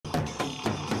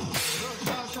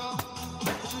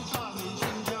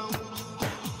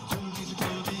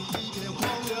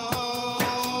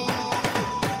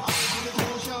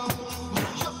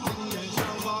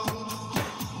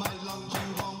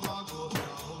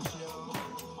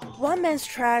One man's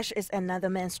trash is another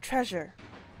man's treasure.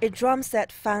 A drum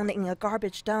set found in a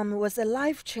garbage dump was a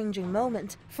life-changing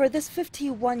moment for this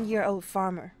 51-year-old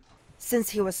farmer.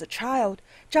 Since he was a child,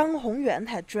 Zhang Hongyuan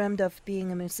had dreamed of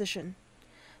being a musician.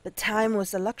 But time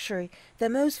was a luxury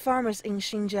that most farmers in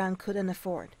Xinjiang couldn't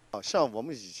afford.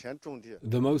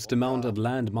 The most amount of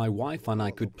land my wife and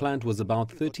I could plant was about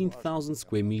 13,000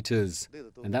 square meters,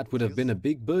 and that would have been a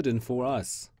big burden for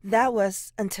us. That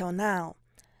was until now.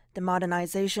 The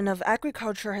modernization of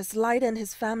agriculture has lightened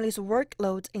his family's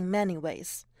workload in many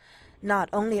ways. Not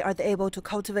only are they able to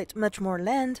cultivate much more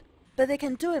land, but they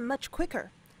can do it much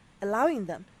quicker, allowing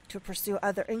them to pursue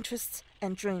other interests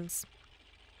and dreams.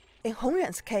 In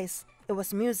Hongyuan's case, it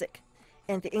was music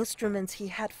and the instruments he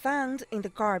had found in the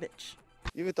garbage.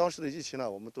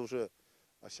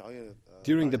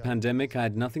 During the pandemic, I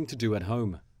had nothing to do at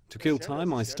home. To kill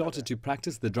time, I started to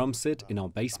practice the drum set in our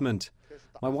basement.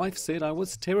 My wife said I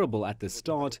was terrible at the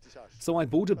start, so I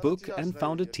bought a book and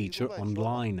found a teacher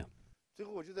online.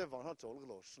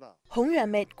 Hongyuan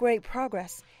made great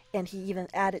progress, and he even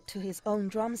added to his own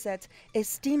drum set a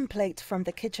steam plate from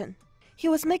the kitchen. He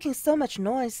was making so much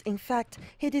noise, in fact,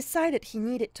 he decided he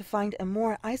needed to find a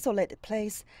more isolated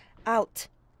place out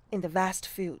in the vast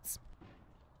fields.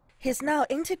 He's now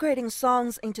integrating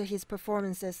songs into his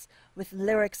performances, with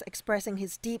lyrics expressing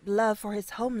his deep love for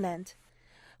his homeland.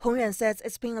 Hongyuan says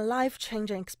it's been a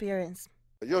life-changing experience.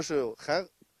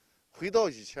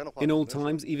 In old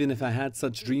times, even if I had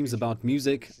such dreams about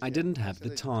music, I didn't have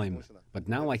the time. But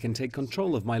now I can take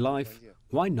control of my life.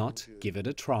 Why not give it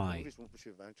a try?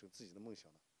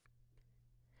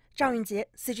 Zhang Yunjie,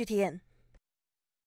 CGTN.